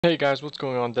Hey guys, what's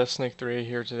going on? DeathSnake3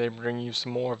 here today, bringing you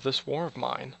some more of this war of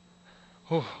mine.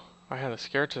 Whew, I had a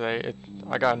scare today.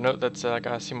 I got a note that said I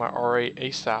gotta see my RA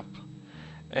ASAP,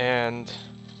 and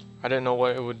I didn't know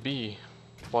what it would be,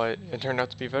 but it turned out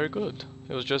to be very good.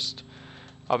 It was just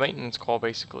a maintenance call,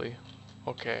 basically.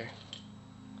 Okay.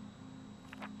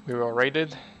 We were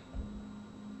raided.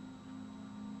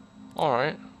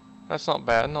 Alright, that's not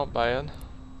bad, not bad.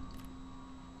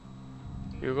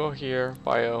 You go here,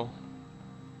 bio.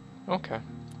 Okay.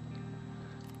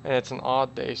 And it's an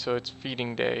odd day, so it's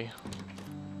feeding day.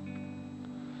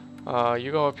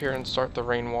 You go up here and start the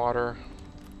rainwater.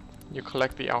 You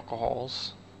collect the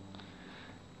alcohols.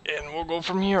 And we'll go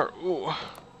from here. Ooh.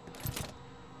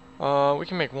 We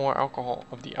can make more alcohol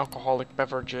of the alcoholic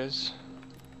beverages.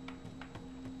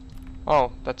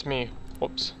 Oh, that's me.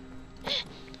 Whoops.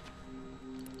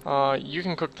 You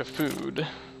can cook the food,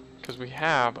 because we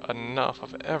have enough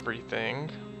of everything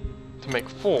to make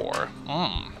 4.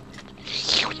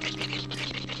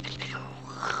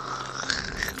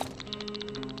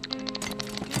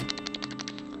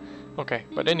 Okay,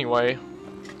 but anyway,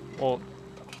 well,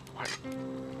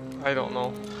 I don't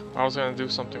know. I was gonna do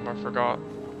something, but I forgot.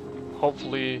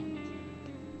 Hopefully,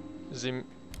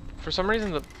 for some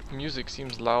reason the music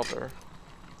seems louder.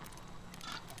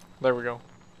 There we go.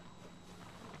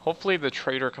 Hopefully the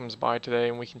trader comes by today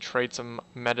and we can trade some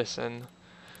medicine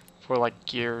for like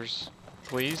gears,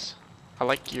 please. I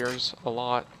like gears a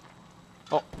lot.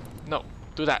 Oh, no,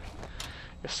 do that.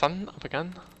 You son up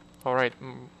again. Alright,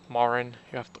 Marin,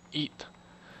 you have to eat.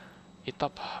 Eat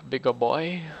up, bigger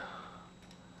boy.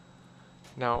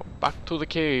 Now, back to the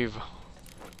cave.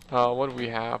 What do we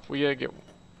have? We gotta get...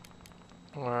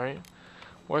 Alright.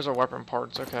 Where's our weapon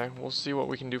parts? Okay, we'll see what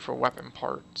we can do for weapon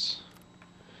parts.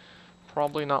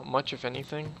 Probably not much, if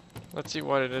anything. Let's see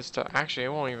what it is to... Actually,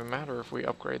 it won't even matter if we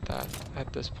upgrade that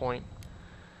at this point.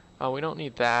 We don't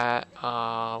need that.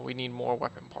 We need more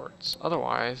weapon parts.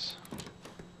 Otherwise...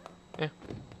 Eh.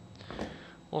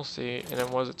 We'll see. And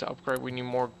then was it to upgrade? We need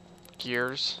more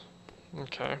gears.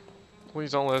 Okay.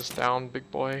 Please don't let us down,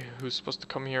 big boy, who's supposed to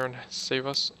come here and save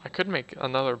us. I could make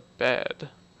another bed,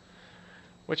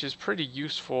 which is pretty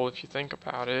useful if you think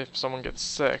about it, if someone gets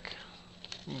sick.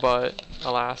 But,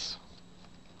 alas,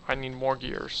 I need more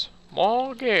gears.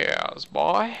 More gears,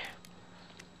 boy!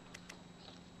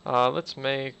 Let's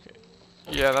make...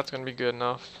 Yeah, that's gonna be good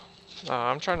enough.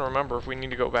 I'm trying to remember if we need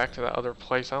to go back to that other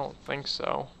place. I don't think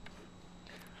so.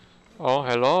 Oh,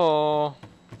 hello.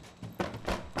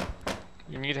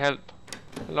 You need help.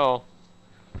 Hello.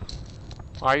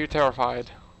 Why are you terrified?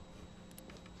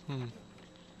 What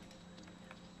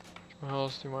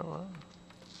else do you might want?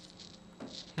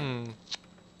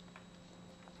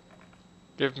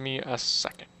 Give me a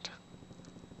second.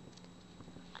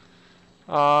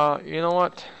 You know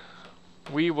what?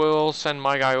 We will send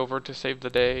my guy over to save the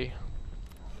day.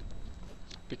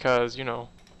 Because, you know,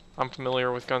 I'm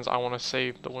familiar with guns. I want to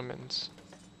save the women's.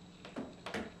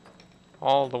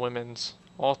 All the women's.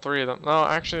 All 3 of them. No,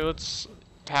 actually, let's...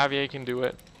 Pavle can do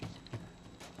it.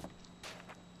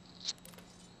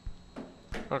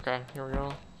 Okay, here we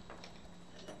go.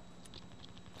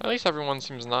 At least everyone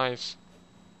seems nice.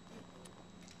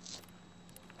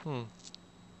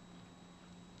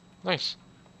 Nice.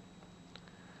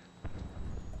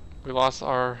 We lost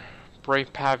our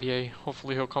brave Pavle.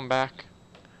 Hopefully he'll come back.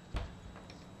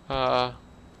 I'm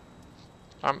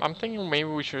thinking maybe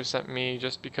we should have sent me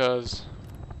just because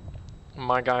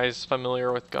my guy's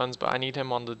familiar with guns, but I need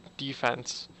him on the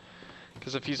defense.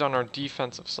 Because if he's on our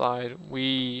defensive side,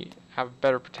 we have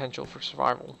better potential for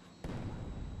survival.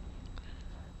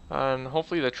 And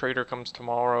hopefully the trader comes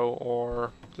tomorrow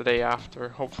or the day after,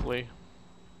 hopefully.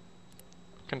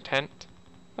 Content?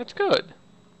 That's good.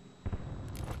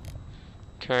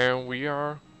 Okay, we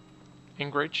are in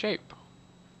great shape.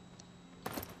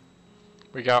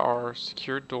 We got our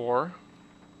secure door.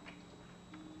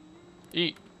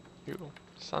 Eat, you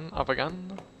son of a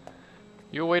gun.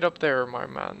 You wait up there, my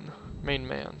man. Main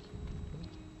man.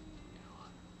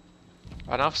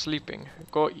 Enough sleeping.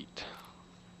 Go eat.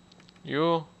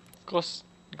 You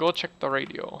go check the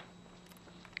radio.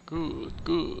 Good,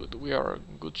 good. We are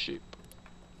in good shape.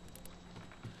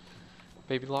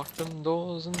 Baby, lock them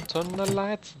doors and turn the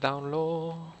lights down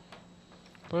low.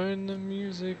 Burn the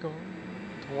music on.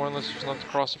 To warn listeners not to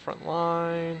cross the front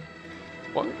line.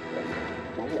 What?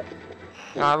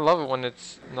 Yeah, I love it when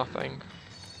it's nothing.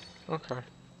 Okay.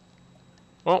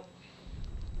 Well,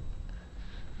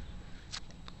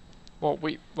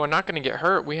 we're not gonna get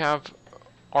hurt. We have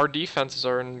our defenses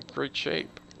are in great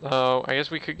shape. I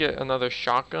guess we could get another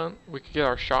shotgun. We could get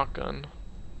our shotgun,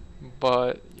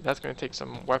 but that's gonna take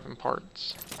some weapon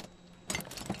parts.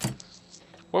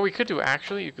 What we could do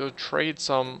actually, you go trade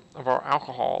some of our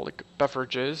alcoholic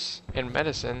beverages and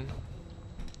medicine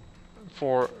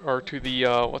or to the,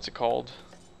 what's it called?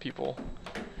 People.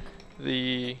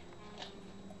 The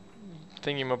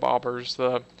thingy-mabobbers,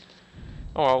 oh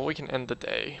well, we can end the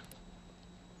day.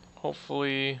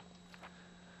 Hopefully,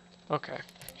 okay.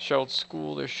 Shelled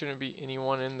school, there shouldn't be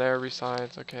anyone in there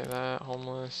besides, okay, that,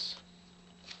 homeless.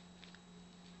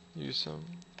 Use some,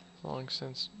 long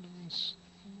since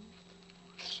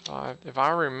survived. If I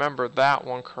remember that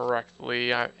one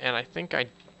correctly, and I think I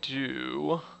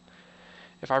do,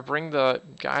 if I bring the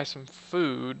guy some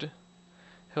food,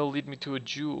 he'll lead me to a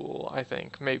jewel, I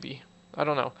think, maybe. I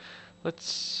don't know.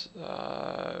 Let's,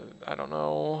 I don't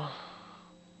know.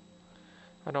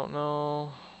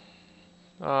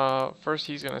 First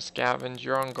he's gonna scavenge.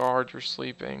 You're on guard, you're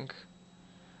sleeping.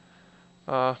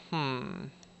 I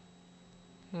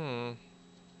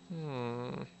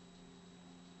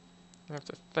have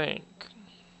to think.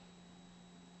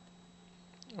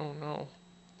 Oh no.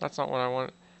 That's not what I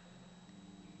want.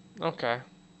 Okay.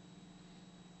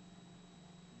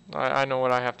 I know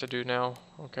what I have to do now.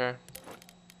 Okay.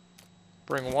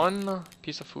 Bring one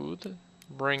piece of food.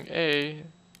 Bring a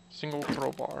single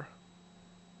crowbar.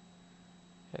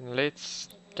 And let's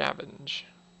scavenge.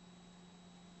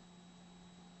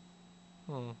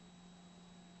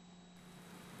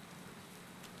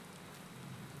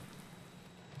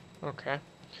 Okay.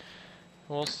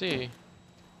 We'll see.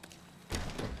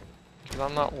 Because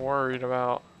I'm not worried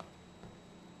about...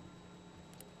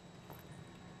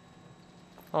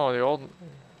 Oh, the old...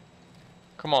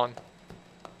 Come on.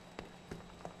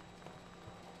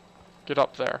 Get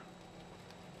up there.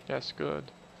 Yes, good.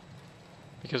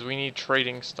 Because we need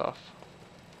trading stuff.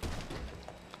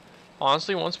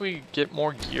 Honestly, once we get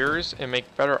more gears and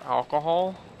make better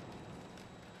alcohol,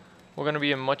 we're going to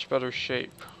be in much better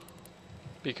shape.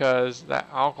 Because that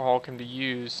alcohol can be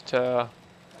used to,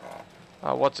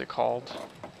 what's it called?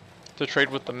 To trade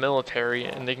with the military,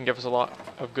 and they can give us a lot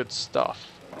of good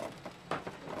stuff.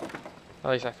 At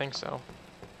least I think so.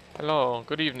 Hello,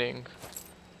 good evening.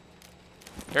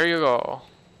 Here you go.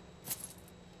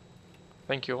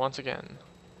 Thank you once again.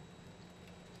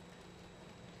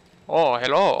 Oh,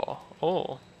 hello.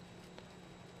 Oh.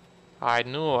 I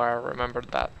knew I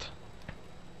remembered that.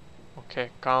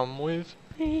 Okay, come with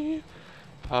me,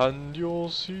 and you'll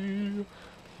see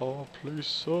a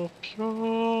place of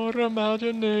pure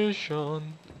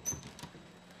imagination.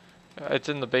 It's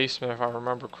in the basement if I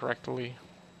remember correctly.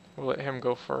 We'll let him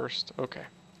go first. Okay.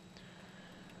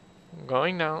 I'm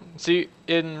going down. See,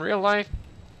 in real life,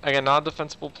 again, not a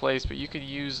defensible place, but you could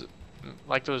use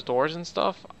like those doors and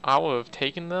stuff. I would have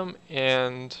taken them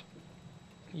and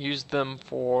used them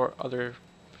for other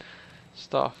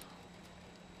stuff.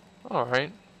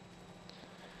 Alright.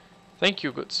 Thank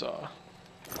you, good sir.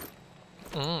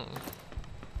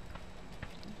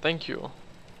 Thank you.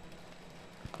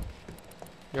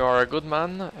 You are a good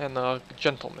man and a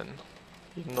gentleman.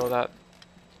 Even though that...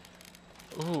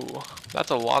 Ooh,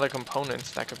 that's a lot of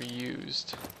components that could be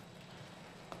used.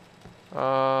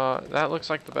 That looks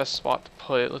like the best spot to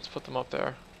put it. Let's put them up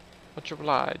there. Much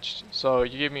obliged. So,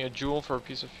 you gave me a jewel for a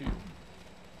piece of food.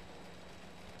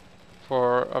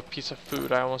 For a piece of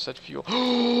food. I almost said fuel.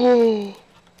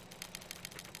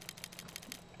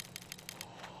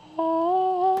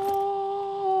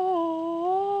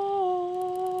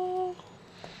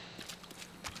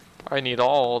 I need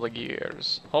all the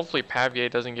gears. Hopefully Pavle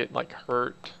doesn't get like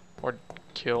hurt or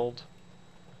killed.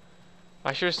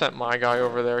 I should have sent my guy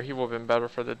over there. He would have been better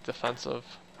for the defensive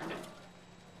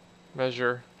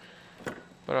measure.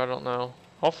 But I don't know.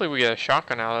 Hopefully we get a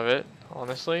shotgun out of it,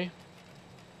 honestly.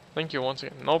 Thank you once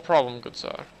again. No problem, good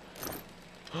sir.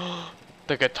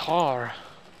 The guitar.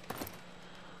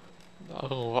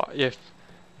 Oh, if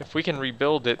we can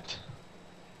rebuild it,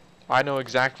 I know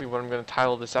exactly what I'm going to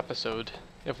title this episode.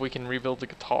 If we can rebuild the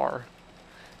guitar,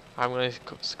 I'm going to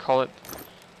call it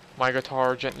My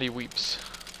Guitar Gently Weeps.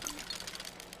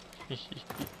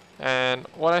 And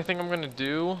what I think I'm going to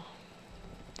do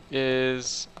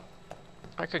is,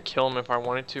 I could kill him if I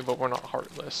wanted to, but we're not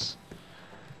heartless.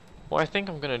 What I think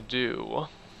I'm going to do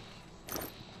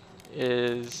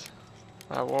is,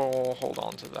 I will hold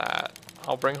on to that.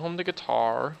 I'll bring home the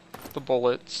guitar, the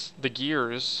bullets, the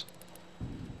gears.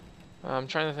 I'm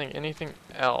trying to think anything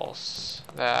else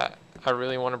that I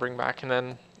really want to bring back, and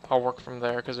then I'll work from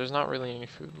there because there's not really any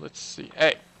food. Let's see.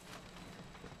 Hey!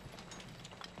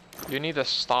 You need to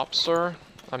stop, sir.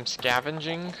 I'm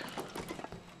scavenging.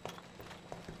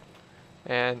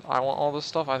 And I want all this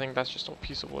stuff. I think that's just a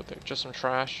piece of wood there. Just some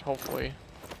trash, hopefully.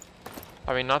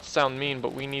 I mean, not to sound mean,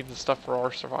 but we need the stuff for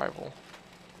our survival.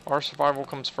 Our survival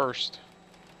comes first.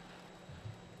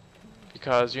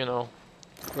 because, you know,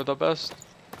 we're the best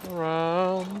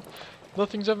around.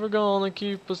 Nothing's ever gonna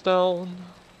keep us down.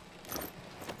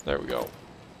 There we go.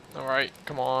 Alright,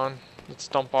 come on. Let's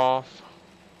dump off.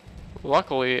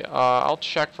 Luckily, I'll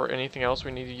check for anything else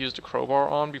we need to use the crowbar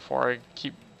on before I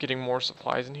keep getting more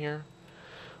supplies in here.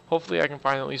 Hopefully I can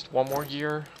find at least one more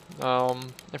gear.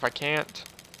 If I can't,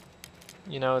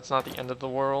 you know, it's not the end of the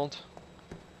world.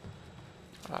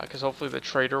 Because hopefully the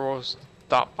trader will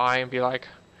stop by and be like,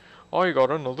 I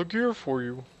got another gear for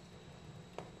you.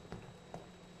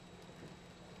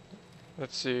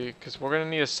 Let's see, because we're going to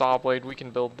need a saw blade. We can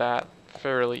build that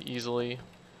fairly easily.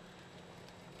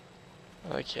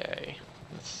 Okay,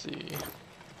 let's see.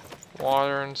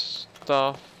 Water and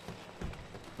stuff.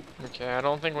 Okay, I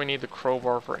don't think we need the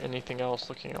crowbar for anything else,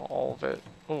 looking at all of it.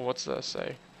 Oh, what's that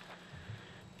say?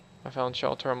 I found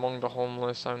shelter among the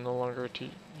homeless. I'm no longer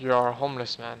you are a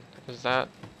homeless man. Is that?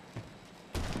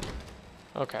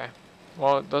 Okay.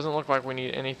 Well, it doesn't look like we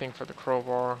need anything for the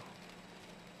crowbar.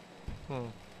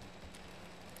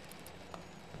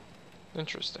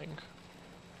 Interesting.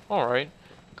 Alright.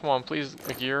 Come on, please,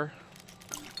 a gear.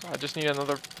 I just need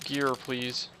another gear,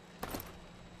 please.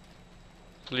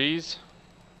 Please?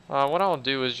 What I'll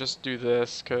do is just do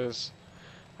this, because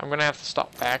I'm going to have to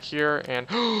stop back here and...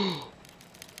 I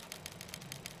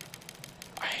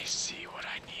see what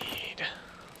I need.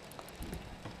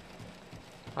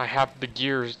 I have the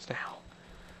gears now.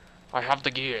 I have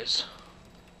the gears.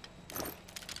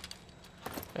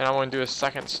 And I want to do a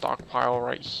second stockpile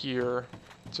right here,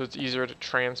 so it's easier to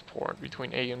transport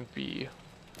between A and B.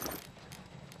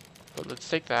 But let's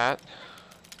take that,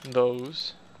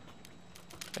 those,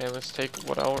 and let's take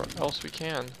whatever else we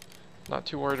can. Not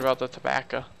too worried about the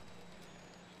tobacco.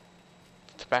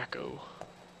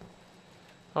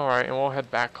 Alright, and we'll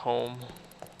head back home,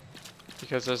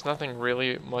 because there's nothing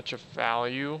really much of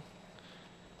value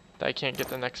that I can't get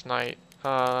the next night.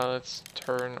 Let's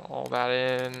turn all that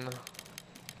in.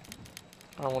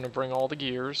 I want to bring all the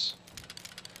gears.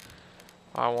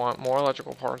 I want more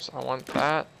electrical parts. I want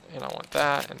that, and I want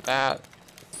that, and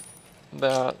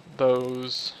that,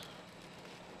 those.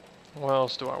 What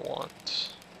else do I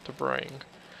want to bring?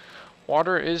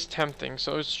 Water is tempting,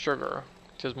 so is sugar.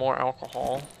 There's more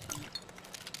alcohol.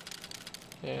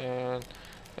 And,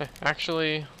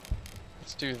 actually,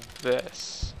 let's do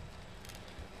this.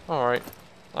 Alright,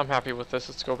 I'm happy with this.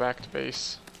 Let's go back to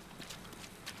base.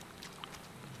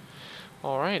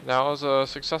 Alright, that was a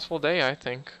successful day, I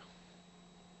think.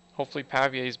 Hopefully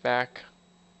Pavle's back.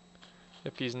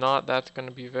 If he's not, that's going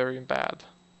to be very bad.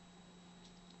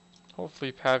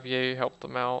 Hopefully Pavle helped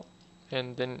them out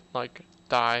and didn't, like,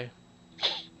 die.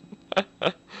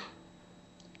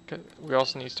 We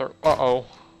also need to start... Uh-oh.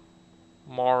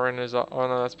 Marin is up. Oh,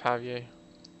 no, that's Pavle.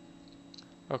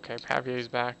 Okay, Pavle's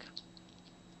back.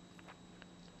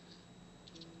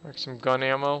 Like some gun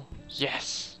ammo.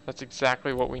 Yes! That's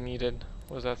exactly what we needed.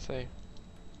 What does that say?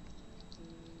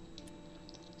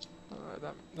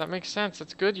 That makes sense.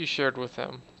 It's good you shared with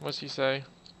him. What's he say?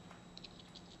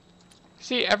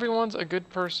 See, everyone's a good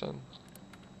person.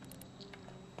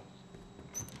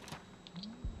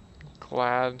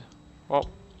 Glad. Well,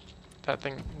 that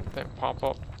thing didn't pop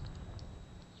up.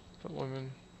 But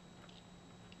women.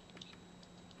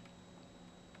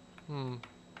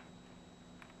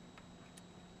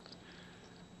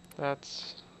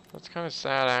 That's kind of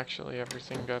sad, actually,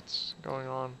 everything that's going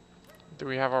on. Do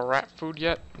we have our rat food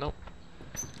yet? Nope.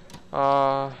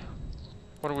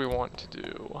 What do we want to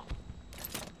do?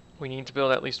 We need to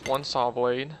build at least one saw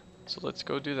blade, so let's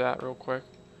go do that real quick.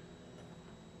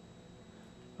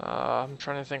 I'm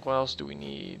trying to think, what else do we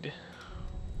need?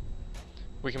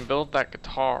 We can build that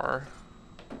guitar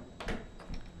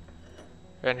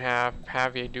and have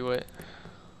Pavle do it.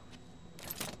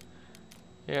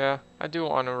 Yeah, I do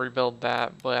want to rebuild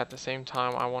that, but at the same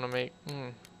time I want to make...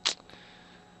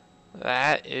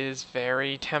 That is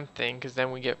very tempting, because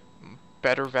then we get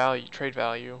better value, trade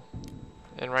value.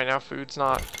 And right now food's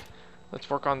not. Let's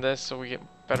work on this so we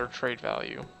get better trade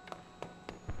value.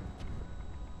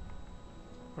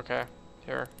 Okay,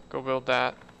 here, go build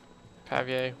that.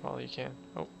 Pavle, while you can.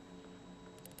 Oh,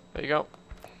 there you go.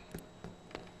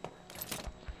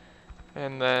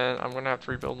 And then I'm gonna have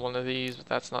to rebuild one of these, but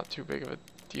that's not too big of a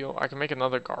deal. I can make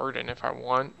another garden if I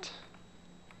want.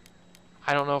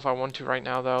 I don't know if I want to right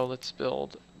now though. Let's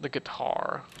build the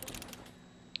guitar,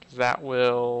 because that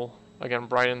will, again,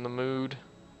 brighten the mood,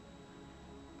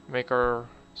 make our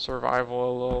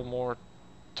survival a little more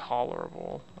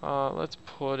tolerable. Let's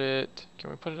put it, can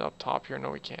we put it up top here?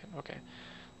 No, we can't. Okay,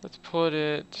 let's put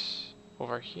it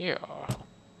over here.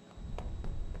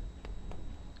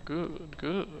 Good,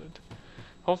 good.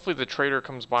 Hopefully the trader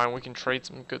comes by and we can trade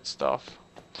some good stuff.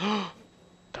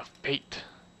 The bait.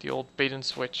 The old bait and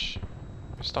switch.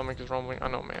 My stomach is rumbling. I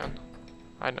know, man.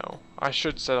 I know. I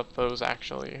should set up those,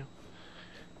 actually.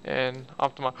 And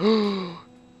optimize.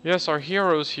 Yes, our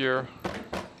hero's here.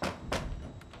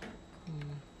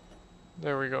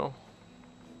 There we go.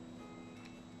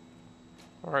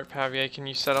 Alright, Pavle, can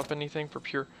you set up anything for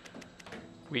pure...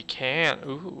 We can.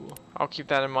 Ooh. I'll keep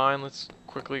that in mind. Let's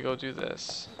quickly go do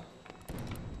this.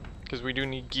 Because we do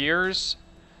need gears.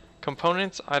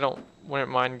 Components,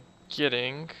 wouldn't mind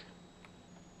getting.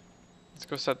 Let's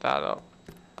go set that up.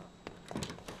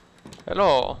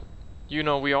 Hello. You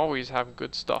know we always have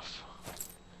good stuff.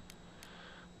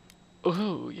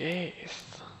 Ooh,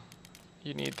 yes.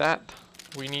 You need that.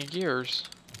 We need gears.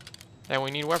 And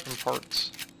we need weapon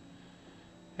parts.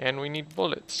 And we need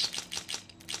bullets.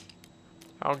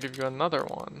 I'll give you another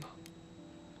one.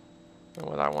 And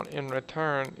what I want in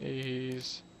return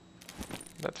is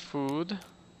that food.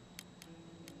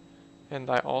 And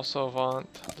I also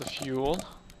want the fuel.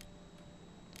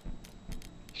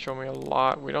 Show me a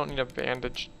lot. We don't need a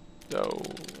bandage though.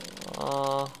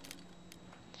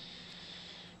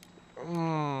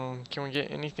 Can we get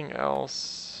anything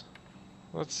else?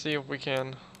 Let's see if we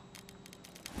can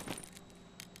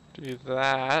do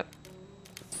that.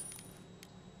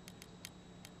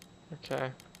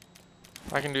 Okay.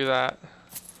 I can do that.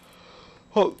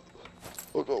 Oh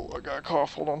no, I got a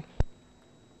cough. Hold on.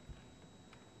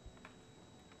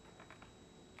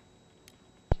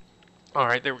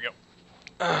 Alright, there we go.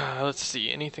 Let's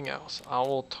see, anything else? I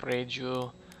will trade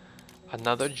you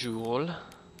another jewel.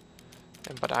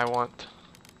 But I want...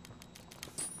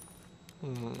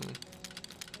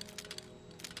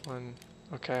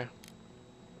 Okay.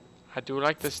 I do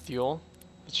like this deal.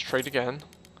 Let's trade again.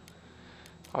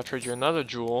 I'll trade you another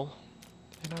jewel.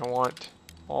 And I want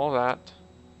all that.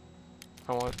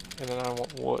 And then I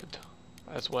want wood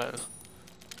as well.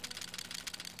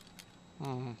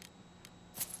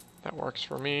 That works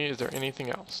for me. Is there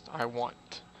anything else I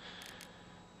want?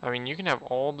 I mean, you can have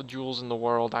all the jewels in the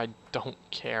world. I don't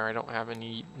care. I don't have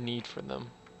any need for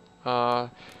them.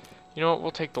 You know what?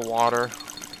 We'll take the water.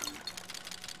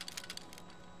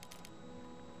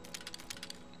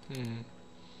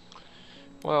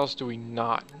 What else do we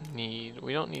not need?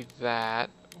 We don't need that.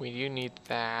 We do need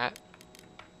that.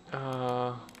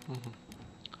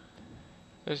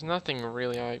 There's nothing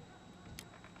really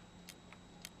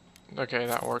Okay,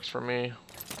 that works for me.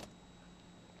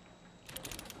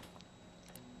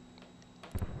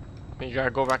 You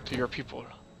gotta go back to your people.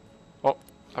 Oh,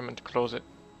 I meant to close it.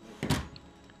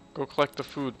 Go collect the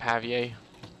food, Pavle.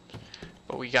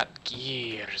 But we got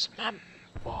gears, man,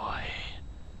 boy.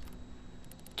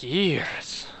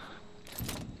 Gears.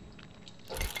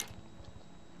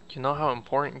 You know how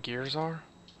important gears are?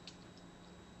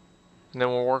 And then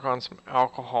we'll work on some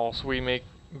alcohol so we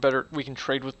can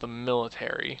trade with the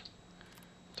military.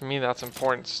 To me, that's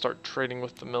important to start trading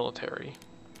with the military.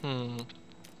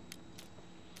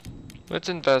 Let's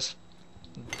invest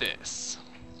this.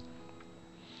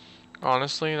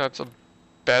 Honestly, that's a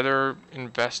better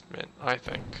investment, I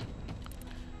think.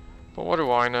 But what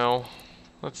do I know?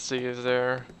 Let's see, is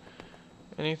there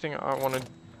anything I want to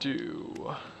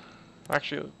do?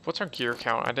 Actually, what's our gear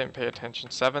count? I didn't pay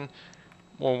attention. 7?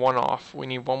 Well, 1 off. We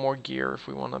need 1 more gear if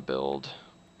we want to build.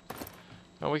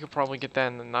 Now we could probably get that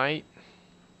in the night.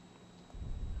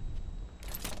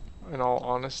 In all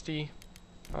honesty.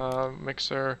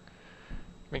 Mixer.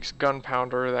 Makes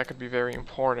gunpowder. That could be very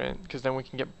important. Because then we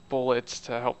can get bullets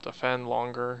to help defend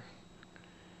longer.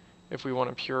 If we want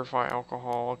to purify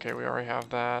alcohol. Okay, we already have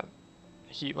that.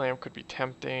 Heat lamp could be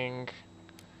tempting.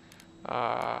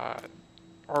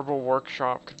 Herbal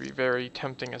workshop could be very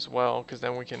tempting as well. Because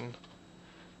then we can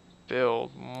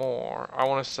build more. I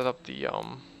want to set up the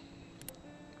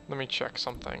let me check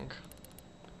something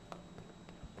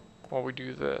while we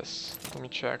do this. Let me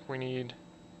check. We need...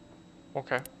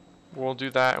 Okay. We'll do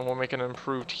that and we'll make an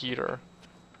improved heater.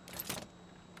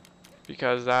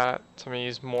 Because that, to me,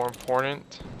 is more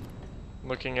important.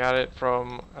 Looking at it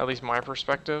from, at least my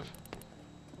perspective.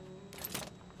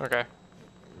 Okay.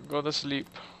 Go to sleep.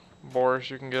 Boris,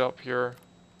 you can get up here.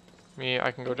 Me,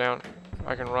 I can go down.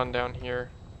 I can run down here.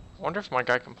 I wonder if my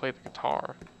guy can play the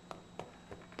guitar.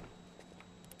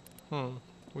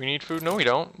 We need food? No, we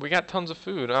don't. We got tons of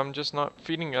food. I'm just not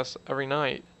feeding us every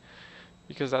night.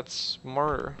 Because that's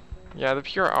murder. Yeah, the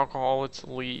pure alcohol, let's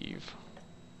leave.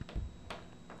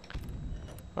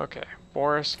 Okay.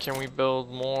 Boris, can we build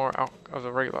more of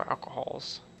the regular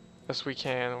alcohols? Yes, we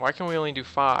can. Why can we only do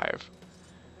 5?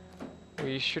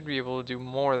 We should be able to do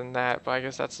more than that, but I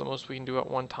guess that's the most we can do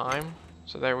at one time.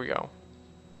 So there we go.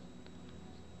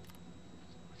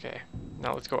 Okay,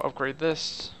 now let's go upgrade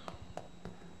this.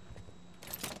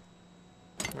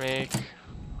 Make.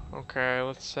 Okay,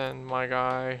 let's send my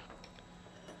guy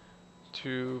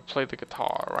to play the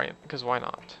guitar, right? Because why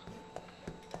not?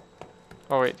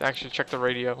 Oh wait, actually check the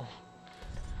radio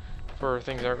for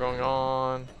things that are going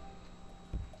on.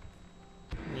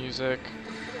 Music.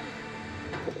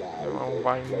 Oh,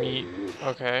 buying meat.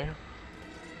 Okay.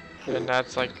 And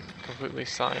that's like completely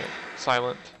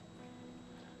silent.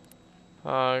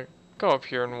 Go up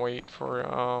here and wait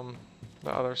for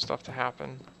the other stuff to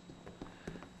happen.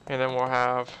 And then we'll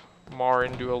have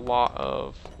Marin do a lot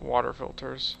of water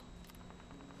filters.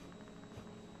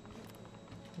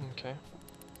 Okay.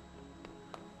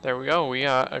 There we go. We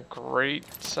got a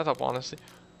great setup, honestly.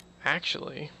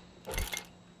 Actually.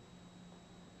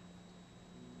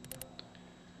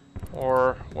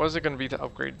 Or what is it going to be to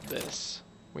upgrade this?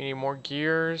 We need more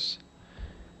gears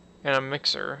and a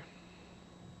mixer.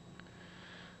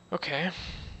 Okay.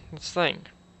 Let's think.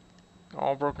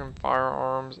 All broken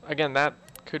firearms. Again, that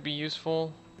could be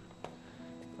useful.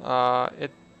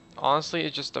 Honestly,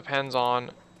 it just depends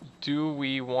on, do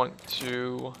we want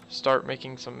to start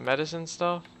making some medicine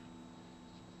stuff?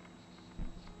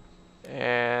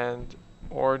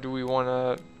 Or do we want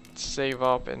to save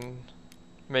up and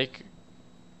make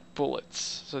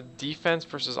bullets? So defense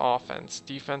versus offense.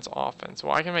 Defense, offense.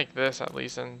 Well, I can make this at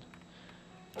least, and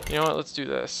you know what? Let's do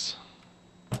this.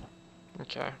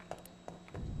 Okay.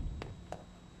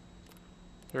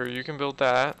 Here, you can build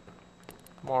that.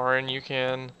 Marin, you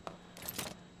can.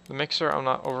 The mixer, I'm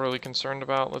not overly concerned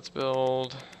about. Let's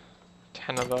build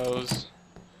 10 of those,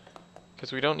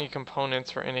 because we don't need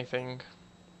components for anything.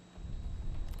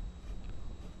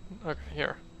 Okay,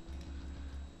 here.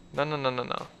 No.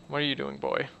 What are you doing,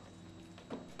 boy?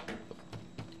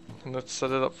 And let's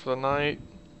set it up for the night.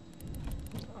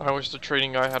 I wish the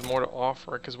trading guy had more to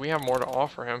offer, because we have more to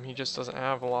offer him. He just doesn't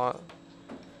have a lot.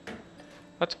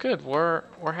 That's good. We're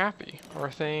happy.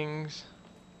 Our things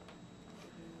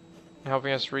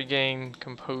helping us regain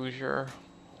composure.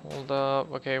 Hold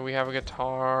up. Okay, we have a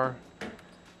guitar.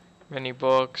 Many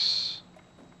books.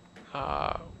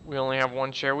 We only have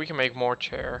one chair. We can make more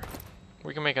chair.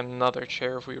 We can make another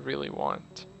chair if we really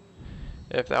want.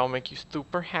 If that'll make you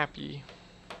super happy.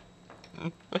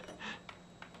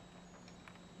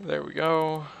 There we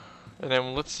go. And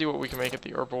then let's see what we can make at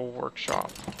the herbal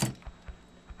workshop.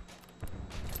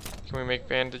 Can we make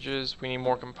bandages? We need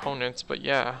more components, but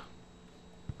yeah.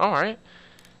 Alright.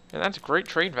 And that's great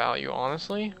trade value,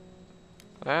 honestly.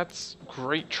 That's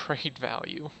great trade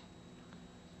value.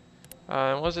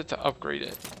 And was it to upgrade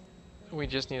it? We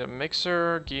just need a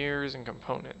mixer, gears, and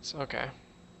components. Okay.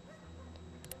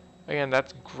 Again,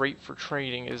 that's great for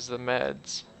trading, is the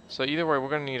meds. So either way, we're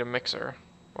going to need a mixer.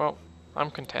 Well, I'm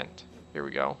content. Here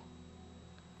we go.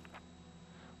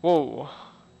 Whoa.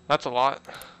 That's a lot.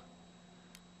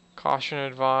 Caution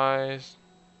advised.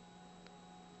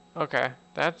 Okay,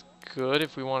 that's good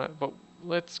if we want to, but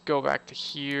let's go back to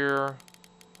here.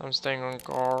 I'm staying on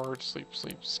guard, sleep,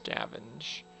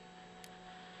 scavenge.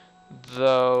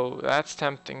 Though, that's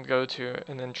tempting to go to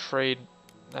and then trade.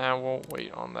 Nah, we'll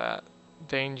wait on that.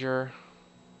 Danger.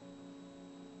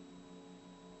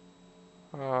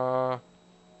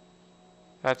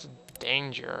 That's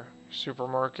danger.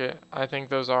 Supermarket. I think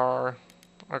those are,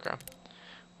 okay.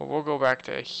 Well, we'll go back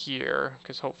to here,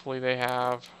 because hopefully they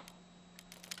have,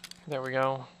 there we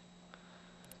go,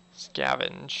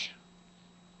 scavenge.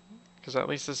 Because at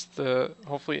least it's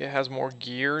hopefully it has more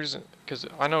gears, because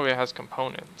I know it has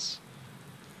components.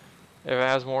 If it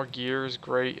has more gears,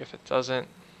 great. If it doesn't,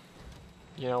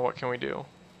 you know, what can we do?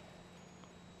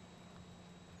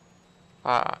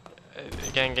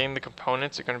 Again, getting the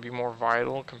components are going to be more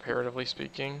vital, comparatively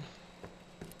speaking.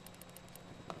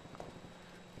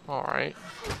 Alright.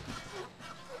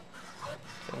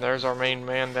 And there's our main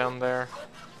man down there.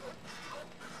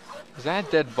 Is that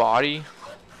a dead body?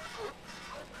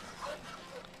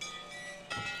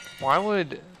 Why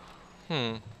would...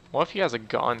 What if he has a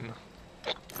gun?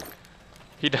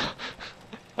 He does.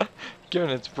 Given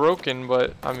it's broken,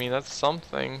 but, I mean, that's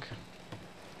something.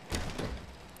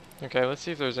 Okay, let's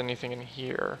see if there's anything in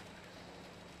here.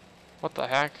 What the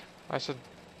heck? I said,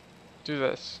 do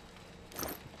this.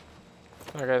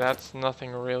 Okay, that's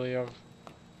nothing really of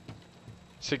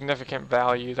significant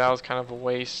value. That was kind of a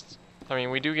waste. I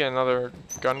mean, we do get another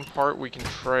gun part we can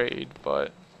trade,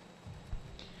 but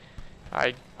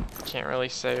I can't really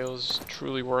say it was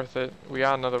truly worth it. We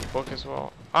got another book as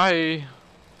well.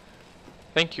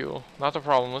 Thank you. Not the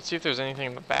problem. Let's see if there's anything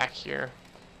in the back here.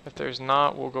 If there's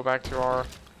not, we'll go back to our...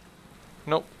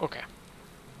 Nope. Okay.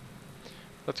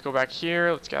 Let's go back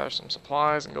here, let's gather some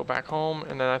supplies and go back home,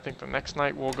 and then I think the next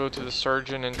night we'll go to the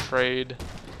surgeon and trade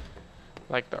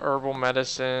like the herbal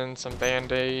medicine, some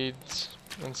band-aids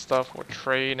and stuff. We'll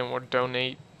trade and we'll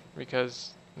donate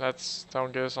because that'll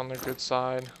get us on the good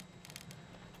side.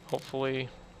 Hopefully.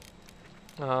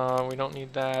 We don't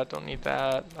need that, don't need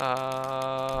that.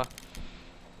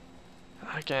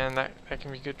 Again, that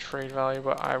can be good trade value,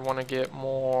 but I want to get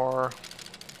more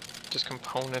just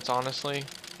components, honestly.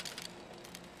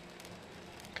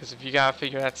 Because if you gotta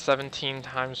figure that 17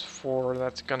 times 4,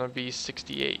 that's gonna be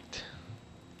 68.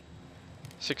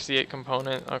 68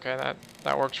 component. Okay,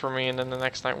 that works for me. And then the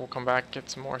next night we'll come back, get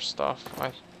some more stuff.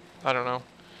 I don't know,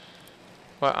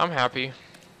 but I'm happy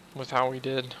with how we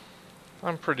did.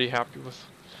 I'm pretty happy with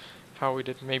how we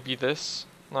did. Maybe this.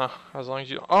 Nah, as long as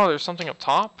you. Oh, there's something up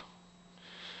top.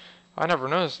 I never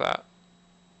noticed that.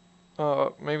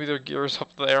 Maybe there are gears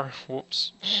up there.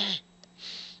 Whoops.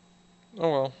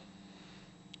 Oh well.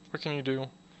 What can you do?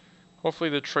 Hopefully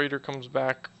the trader comes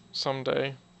back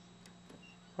someday.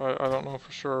 I don't know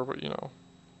for sure, but you know,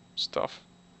 stuff.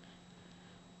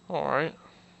 Alright.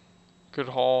 Good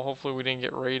haul. Hopefully we didn't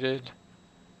get raided.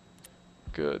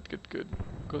 Good, good, good.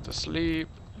 Go to sleep.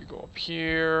 You go up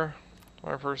here.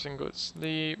 My person go to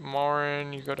sleep.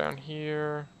 Marin, you go down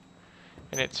here.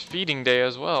 And it's feeding day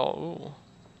as well.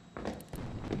 Ooh.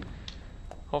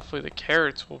 Hopefully the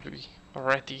carrots will be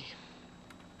ready.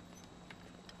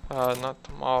 Not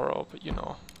tomorrow, but you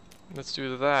know. Let's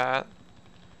do that.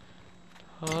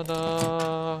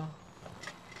 Ta-da!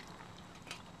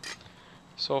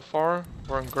 So far,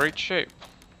 we're in great shape.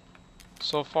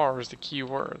 So far is the key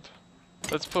word.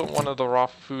 Let's put one of the raw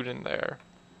food in there.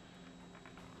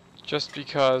 Just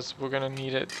because we're gonna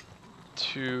need it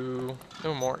to...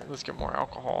 No more. Let's get more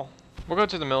alcohol. We'll go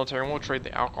to the military and we'll trade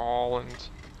the alcohol and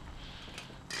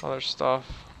other stuff.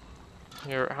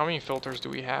 Here, how many filters do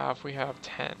we have? We have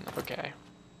 10. Okay.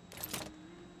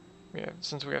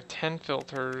 Since we have 10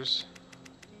 filters,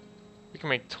 we can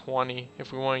make 20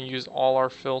 if we want to use all our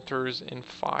filters in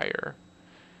fire.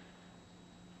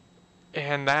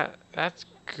 And that's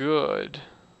good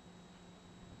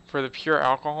for the pure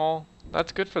alcohol.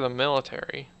 That's good for the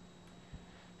military.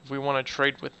 If we want to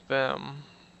trade with them.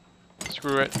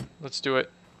 Screw it. Let's do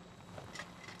it.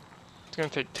 It's going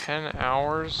to take 10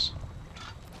 hours.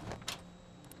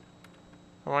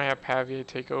 I might have Pavle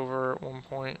take over at one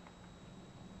point.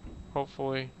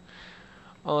 Hopefully.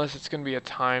 Unless it's going to be a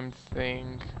timed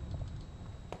thing.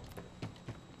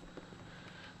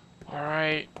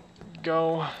 Alright.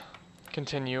 Go.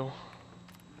 Continue.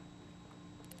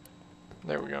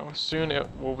 There we go. Soon it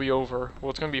will be over.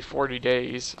 Well, it's going to be 40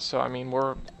 days. So, I mean,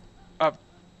 we're up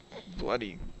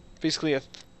bloody... Basically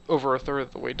over a third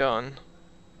of the way done.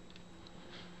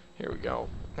 Here we go.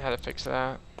 I had to fix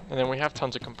that. And then we have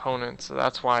tons of components, so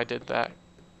that's why I did that.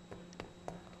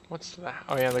 What's that?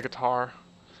 Oh yeah, the guitar.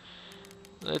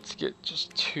 Let's get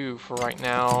just 2 for right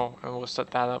now, and we'll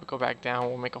set that up, go back down,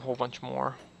 we'll make a whole bunch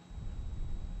more.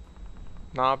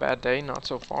 Not a bad day, not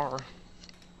so far.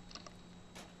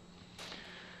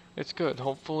 It's good.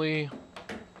 Hopefully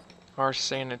our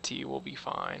sanity will be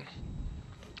fine.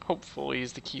 Hopefully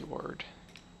is the key word.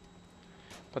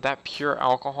 But that pure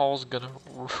alcohol is gonna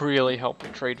really help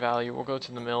with trade value. We'll go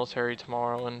to the military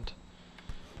tomorrow and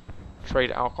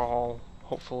trade alcohol,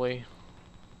 hopefully.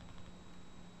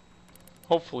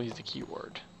 Hopefully is the key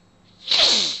word.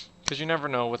 Because you never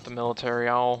know with the military.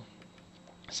 I'll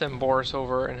send Boris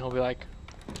over and he'll be like,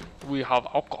 we have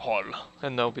alcohol.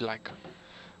 And they'll be like,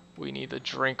 we need to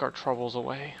drink our troubles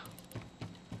away.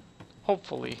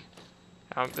 Hopefully.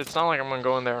 It's not like I'm gonna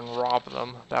go in there and rob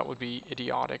them. That would be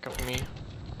idiotic of me.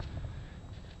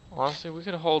 Honestly, we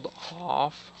could hold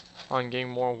off on getting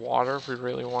more water if we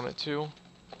really wanted to.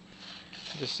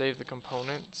 Just save the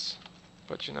components.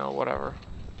 But you know, whatever.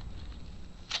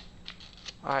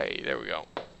 Alright, there we go.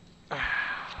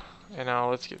 And now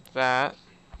let's get that.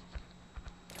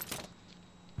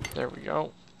 There we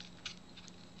go.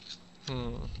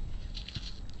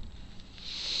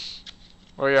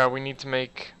 Oh yeah, we need to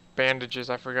make bandages,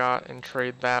 I forgot, and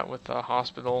trade that with the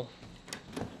hospital.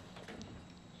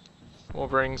 We'll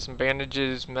bring some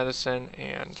bandages, medicine,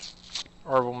 and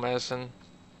herbal medicine.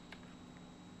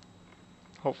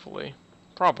 Hopefully.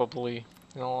 Probably,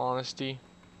 in all honesty.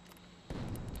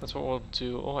 That's what we'll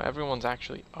do. Oh, everyone's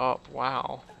actually up.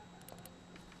 Wow.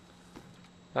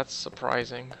 That's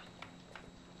surprising.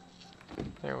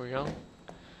 There we go.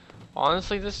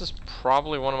 Honestly, this is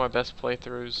probably one of my best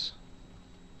playthroughs.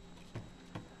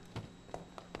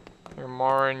 Here,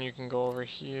 Marin, you can go over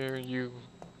here. You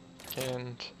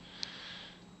can...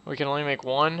 We can only make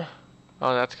one.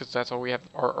 Oh, that's because that's all we have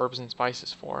our herbs and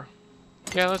spices for.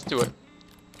 Yeah, let's do it.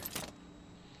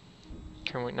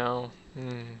 Can we now?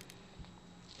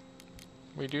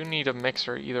 We do need a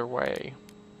mixer either way.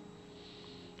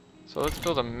 So let's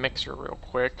build a mixer real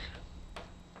quick.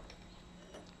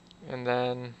 And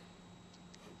then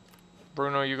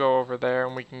Bruno, you go over there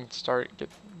and we can get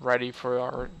ready for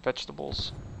our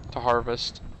vegetables to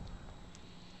harvest.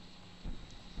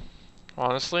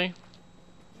 Honestly,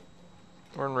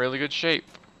 we're in really good shape.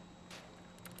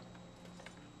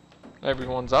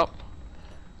 Everyone's up.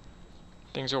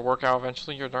 Things will work out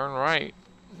eventually, you're darn right.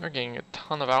 They're getting a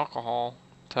ton of alcohol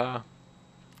to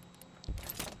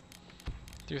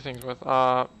do things with.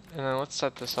 And then let's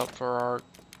set this up for our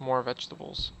more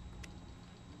vegetables.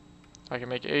 I can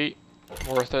make 8.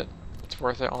 Worth it. It's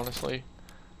worth it, honestly.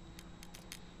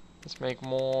 Let's make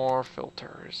more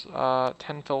filters.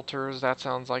 10 filters, that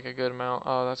sounds like a good amount.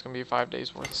 Oh, that's gonna be 5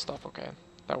 days worth of stuff. Okay,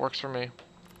 that works for me.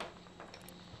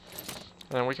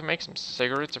 And then we can make some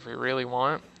cigarettes if we really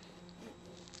want.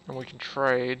 And we can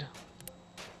trade.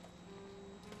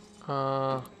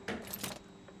 I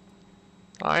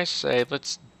say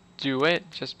let's do it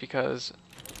just because.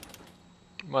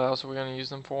 What else are we gonna use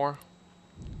them for?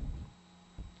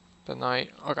 The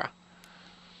night. Okay.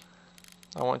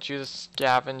 I want you to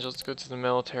scavenge. Let's go to the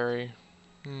military.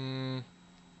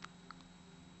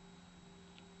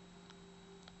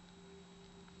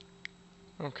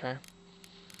 Okay.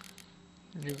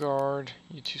 You guard.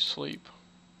 You two sleep.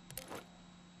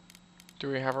 Do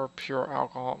we have our pure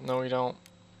alcohol? No, we don't.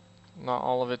 Not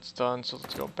all of it's done, so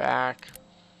let's go back.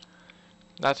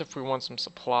 That's if we want some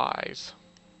supplies.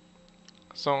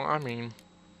 So, I mean...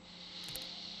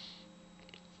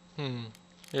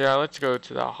 Yeah, let's go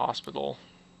to the hospital.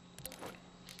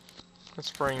 Let's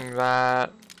bring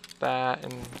that,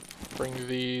 and bring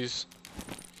these.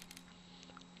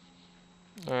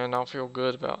 And I feel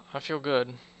good.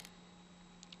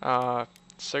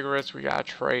 Cigarettes, we gotta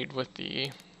trade with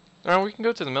the... we can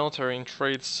go to the military and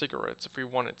trade cigarettes if we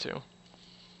wanted to. And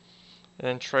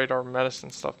then trade our medicine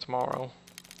stuff tomorrow.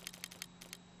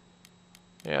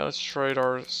 Yeah, let's trade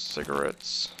our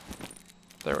cigarettes.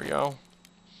 There we go.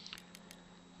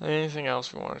 Anything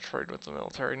else we want to trade with the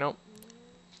military? Nope.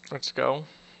 Let's go.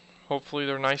 Hopefully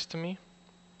they're nice to me.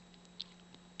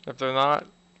 If they're not,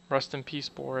 rest in peace,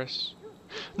 Boris.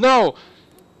 No!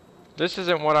 This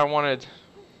isn't what I wanted.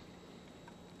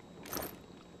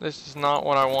 This is not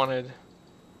what I wanted.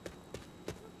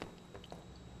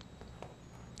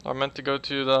 I meant to go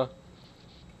to the...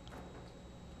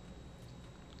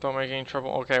 Don't make any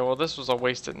trouble. Okay, well this was a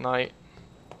wasted night.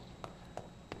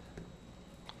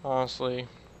 Honestly,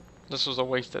 this was a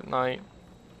wasted night.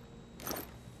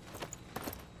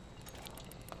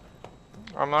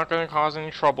 I'm not gonna cause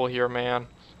any trouble here, man.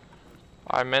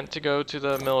 I meant to go to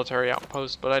the military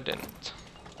outpost, but I didn't.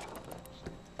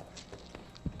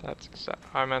 That's exact.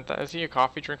 I meant that. Is he a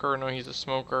coffee drinker or no? He's a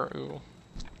smoker. Ooh.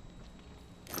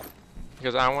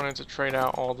 Because I wanted to trade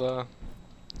out all the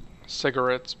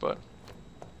cigarettes, but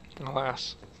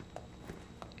alas.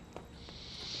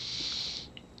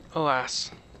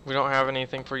 Alas. We don't have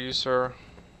anything for you, sir.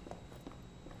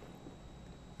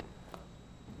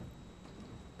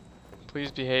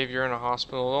 Please behave. You're in a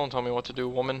hospital. Don't tell me what to do,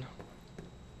 woman.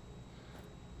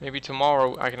 Maybe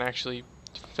tomorrow I can actually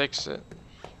fix it.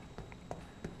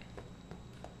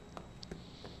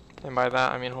 And by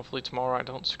that I mean hopefully tomorrow I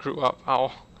don't screw up.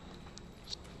 I'll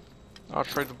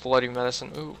trade the bloody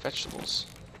medicine. Ooh, vegetables.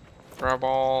 Grab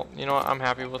all. You know what? I'm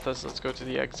happy with this. Let's go to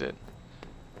the exit.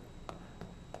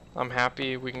 I'm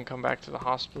happy we can come back to the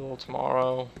hospital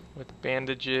tomorrow with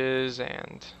bandages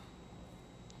and,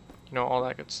 you know, all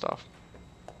that good stuff.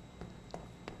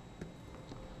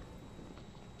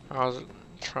 I was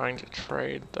trying to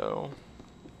trade though.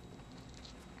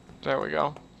 There we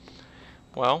go.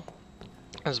 Well,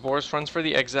 as Boris runs for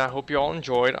the exit, I hope you all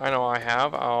enjoyed. I know I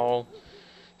have. I'll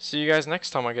see you guys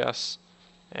next time, I guess.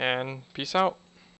 And peace out.